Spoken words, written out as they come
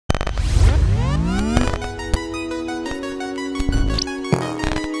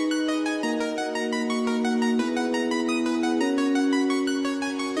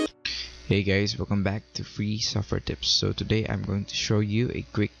Hey guys, welcome back to Free Software Tips. So today I'm going to show you a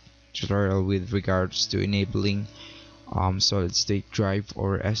quick tutorial with regards to enabling solid state drive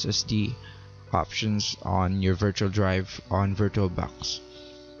or SSD options on your virtual drive on VirtualBox.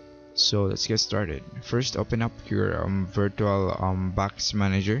 So let's get started. First, open up your VirtualBox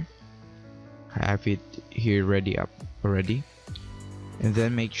manager. I have it here ready up already, and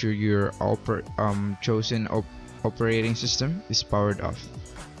then make sure your chosen operating system is powered off.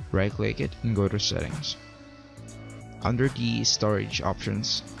 Right click it and go to settings. Under the storage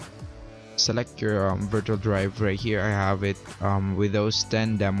options, select your virtual drive. Right here I have it Windows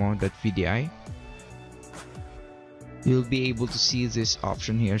 10 demo.vdi. You'll be able to see this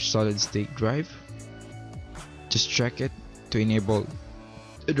option here, solid state drive. Just check it to enable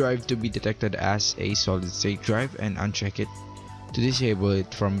the drive to be detected as a solid state drive, and uncheck it to disable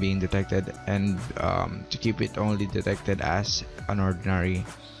it from being detected, and to keep it only detected as an ordinary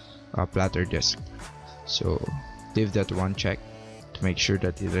platter disk. So leave that one check to make sure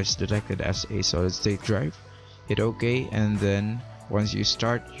that it is detected as a solid state drive. Hit OK, and then once you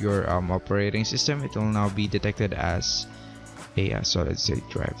start your operating system, it will now be detected as a solid state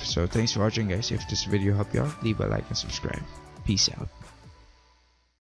drive. So thanks for watching guys. If this video helped you out, leave a like and subscribe. Peace out.